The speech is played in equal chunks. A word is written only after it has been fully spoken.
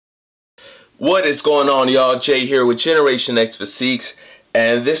What is going on, y'all? Jay here with Generation X Physiques,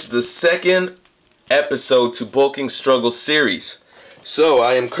 and this is the second episode to Bulking Struggle series. So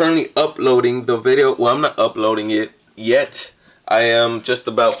I am currently uploading the video. Well, I'm not uploading it yet. I am just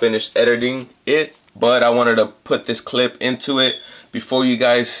about finished editing it, but I wanted to put this clip into it before you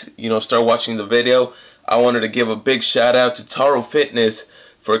guys, start watching the video. I wanted to give a big shout out to Taro Fitness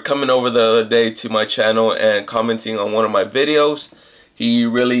for coming over the other day to my channel and commenting on one of my videos. He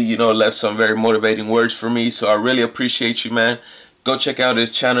really, left some very motivating words for me, so I really appreciate you, man. Go check out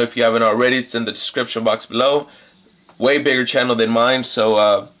his channel if you haven't already. It's in the description box below. Way bigger channel than mine,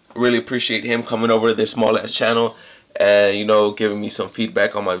 so really appreciate him coming over to this small-ass channel and, giving me some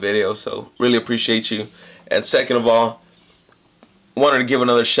feedback on my video. So really appreciate you. And second of all, wanted to give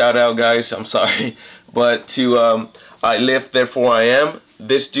another shout-out, guys. I'm sorry. But to I Lift, Therefore I Am.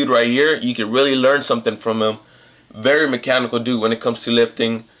 This dude right here, you can really learn something from him. Very mechanical dude when it comes to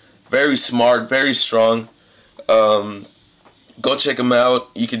lifting. Very smart, very strong. Go check him out.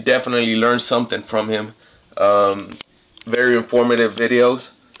 You can definitely learn something from him. Very informative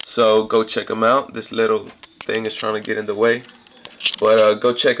videos. So go check him out. This little thing is trying to get in the way. But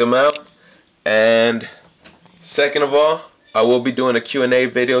go check him out. And second of all, I will be doing a Q&A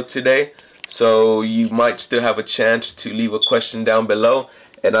video today. So you might still have a chance to leave a question down below.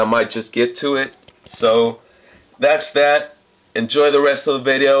 And I might just get to it. So that's that. Enjoy the rest of the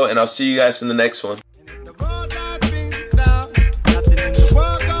video, and I'll see you guys in the next one.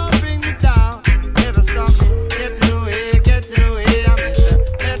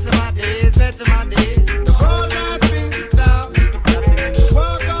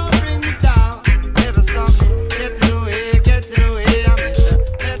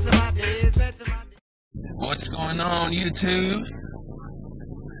 What's going on, YouTube?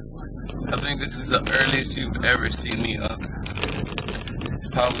 I think this is the earliest you've ever seen me up. It's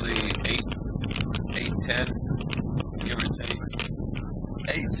probably 8:10, give or take.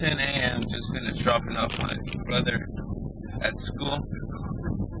 8:10 a.m. Just finished dropping off my brother at school.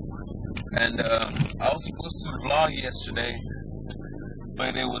 And I was supposed to vlog yesterday,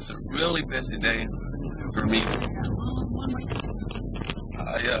 but it was a really busy day for me.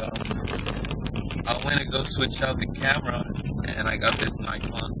 I went to go switch out the camera, and I got this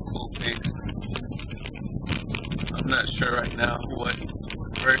Nikon Coolpix. I'm not sure right now what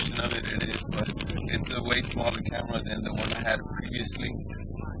version of it is, but it's a way smaller camera than the one I had previously.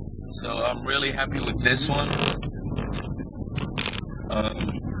 So I'm really happy with this one. I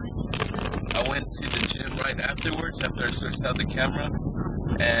went to the gym right afterwards after I switched out the camera,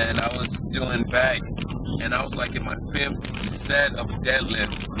 and I was doing back, and I was like in my 5th set of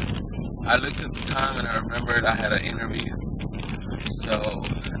deadlifts. I looked at the time and I remembered I had an interview, so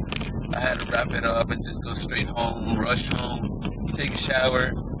I had to wrap it up and just go straight home, rush home, take a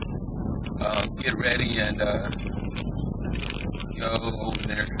shower, get ready, and go over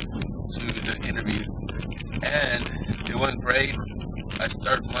there to the interview. And it went great. I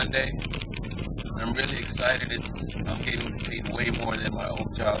start Monday. I'm really excited. I'm getting paid way more than my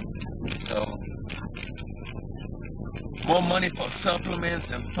old job, so more money for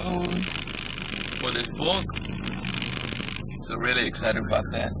supplements and food for this book. So really excited about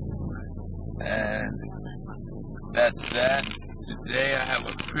that. And that's that. Today I have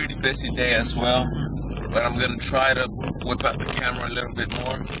a pretty busy day as well, but I'm gonna try to whip out the camera a little bit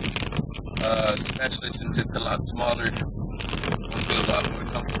more, especially since it's a lot smaller. I feel a lot more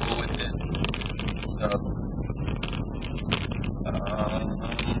comfortable with it. So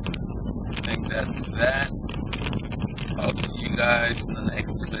I think that's that. I'll see you guys in the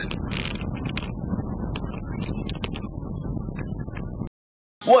next clip.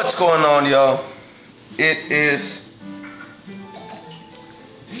 What's going on, y'all? It is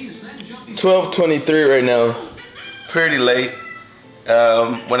 12:23 right now. Pretty late.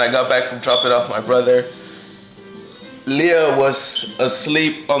 When I got back from dropping off my brother, Leah was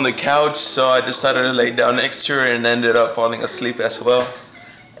asleep on the couch, so I decided to lay down next to her and ended up falling asleep as well.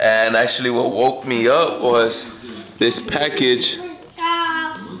 And actually what woke me up was this package,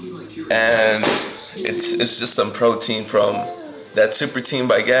 and it's just some protein from that Super Team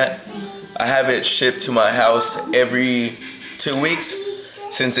by Gat. I have it shipped to my house every 2 weeks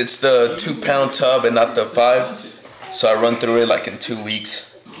since it's the 2-pound tub and not the 5, so I run through it like in 2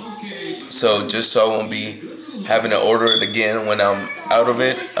 weeks. So just so I won't be having to order it again when I'm out of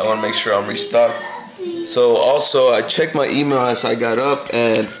it, I want to make sure I'm restocked. So also I checked my email as I got up,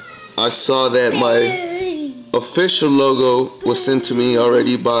 and I saw that my official logo was sent to me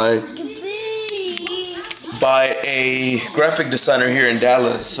already by a graphic designer here in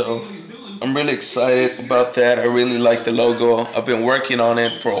Dallas. So I'm really excited about that. I really like the logo. I've been working on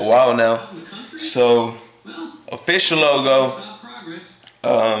it for a while now. So, official logo.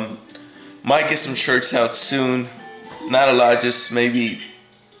 Might get some shirts out soon. Not a lot, just maybe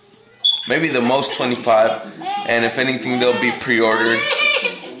the most 25. And if anything, they'll be pre-ordered.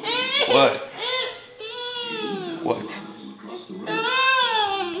 What? What?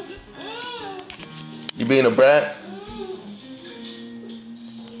 You being a brat?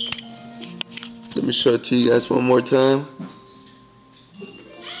 Let me show it to you guys one more time.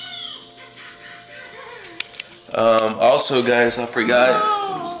 Also, guys, I forgot.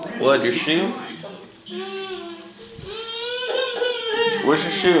 What, your shoe? Where's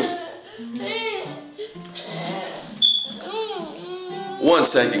your shoe? 1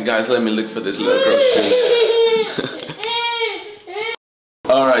 second, guys. Let me look for this little girl's shoes.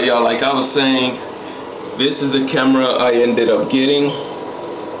 Alright, y'all. Like I was saying, this is the camera I ended up getting.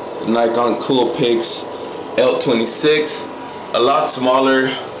 The Nikon Coolpix L26. A lot smaller.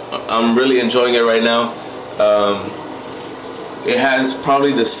 I'm really enjoying it right now. It has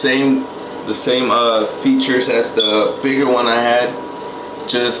probably the same features as the bigger one I had,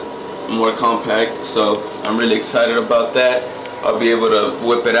 just more compact. So I'm really excited about that. I'll be able to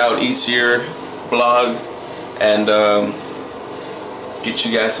whip it out easier, blog, and get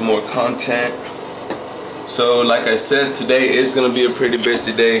you guys some more content. So like I said, today is gonna be a pretty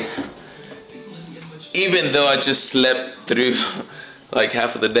busy day, even though I just slept through like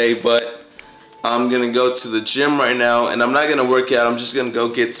half of the day. But I'm gonna go to the gym right now, and I'm not gonna work out. I'm just gonna go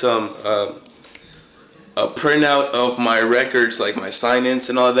get some a printout of my records, like my sign-ins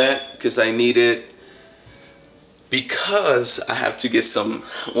and all that, because I need it, because I have to get some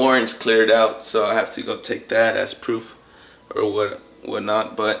warrants cleared out. So I have to go take that as proof or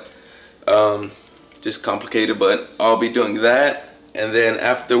whatnot. But just complicated. But I'll be doing that, and then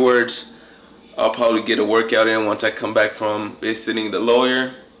afterwards I'll probably get a workout in once I come back from visiting the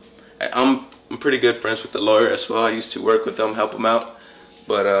lawyer. I'm pretty good friends with the lawyer as well. I used to work with him, help him out.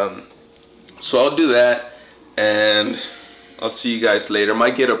 But so I'll do that, and I'll see you guys later.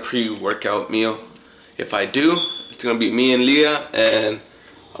 Might get a pre-workout meal. If I do, it's gonna be me and Leah, and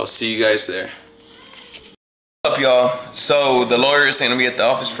I'll see you guys there. What's up, y'all? So the lawyer is gonna be at the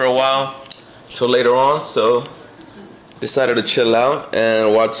office for a while till later on, so decided to chill out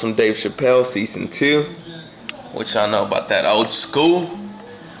and watch some Dave Chappelle season 2, which I know about that old school.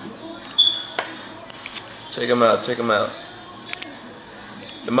 Check him out, check him out.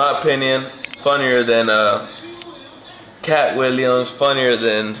 In my opinion, funnier than Cat Williams, funnier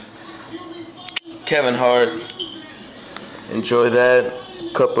than Kevin Hart. Enjoy that.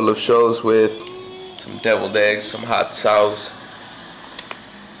 Couple of shows with some deviled eggs, some hot sauce.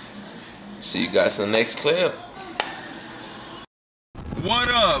 See you guys in the next clip. What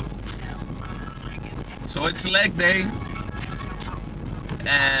up? So it's leg day,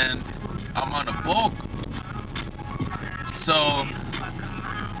 and I'm on a bulk. So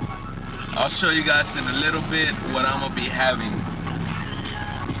I'll show you guys in a little bit what I'm gonna be having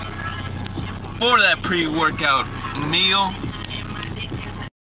for that pre-workout meal.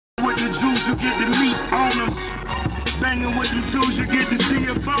 With the juice, you get the meat on us. Banging with them tools, you get to see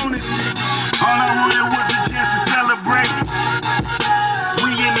a bonus. All I wanted was a chance to celebrate.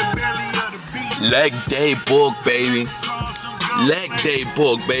 We in the belly of the beast. Leg day bulk, baby. Leg day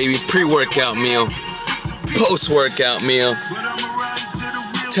bulk, baby. Pre-workout meal. Post-workout meal.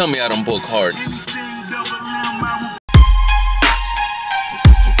 Tell me I don't bulk hard.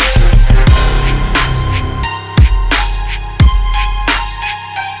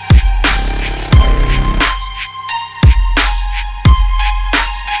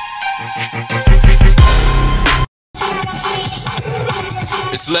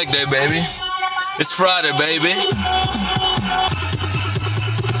 It's leg day, baby. It's Friday, baby.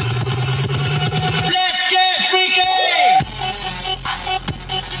 Let's get freaky!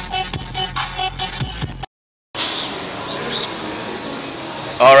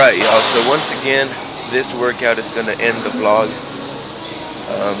 Alright, y'all, so once again, this workout is going to end the vlog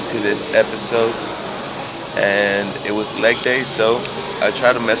to this episode. And it was leg day, so I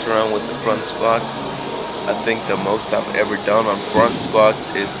try to mess around with the front squats. I think the most I've ever done on front squats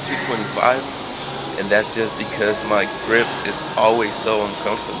is 225, and that's just because my grip is always so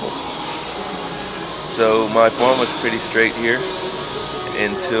uncomfortable. So my form was pretty straight here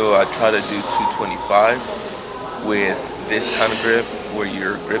until I try to do 225 with this kind of grip, where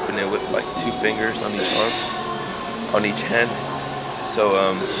you're gripping it with like 2 fingers on each arm, on each hand. So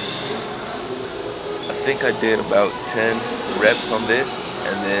I think I did about 10 reps on this,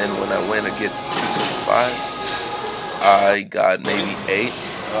 and then when I went to get 225, I got maybe 8.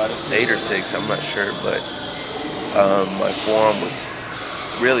 8 or 6, I'm not sure, but my forearm was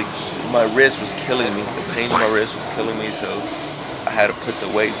really, my wrist was killing me. The pain in my wrist was killing me, so I had to put the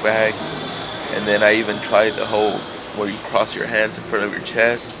weight back. And then I even tried the whole where you cross your hands in front of your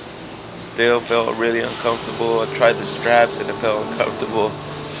chest. Still felt really uncomfortable. I tried the straps and it felt uncomfortable,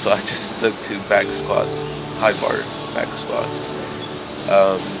 so I just stuck to back squats, high bar back squats.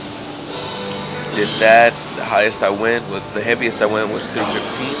 Did that. The highest I went was, the heaviest I went was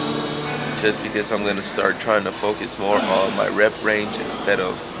 315, just because I'm gonna start trying to focus more on my rep range instead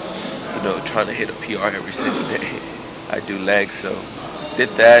of, you know, trying to hit a PR every single day. I do legs, so did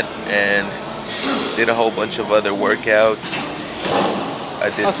that and did a whole bunch of other workouts.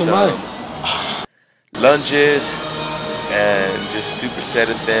 I did some lunges and just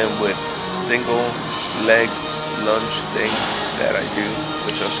supersetted them with single leg lunge thing that I do,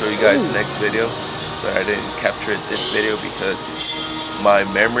 which I'll show you guys in the next video, but I didn't capture it this video because my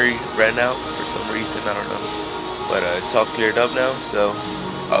memory ran out for some reason, I don't know, but it's all cleared up now, so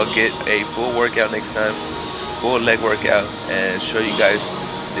I'll get a full workout next time, full leg workout, and show you guys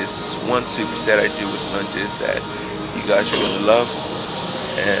this one superset I do with lunges that you guys are gonna love.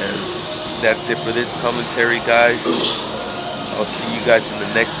 And that's it for this commentary, guys. I'll see you guys in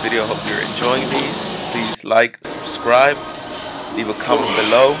the next video. Hope you're enjoying these. Please like, subscribe, leave a comment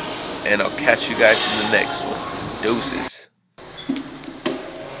below, and I'll catch you guys in the next one. Deuces.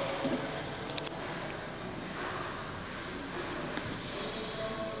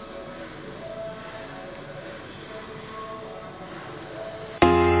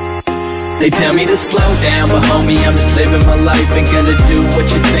 They tell me to slow down, but homie, I'm just living my life. Ain't gonna do what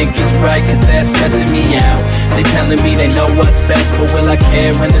you think is right, cause that's stressing me out. They telling me they know what's best, but will I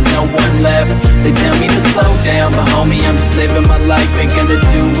care when there's no one left? They tell me to slow down, but homie, I'm just living my life. Ain't gonna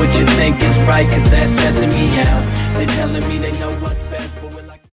do what you think is right, cause that's stressing me out. They telling me they know what's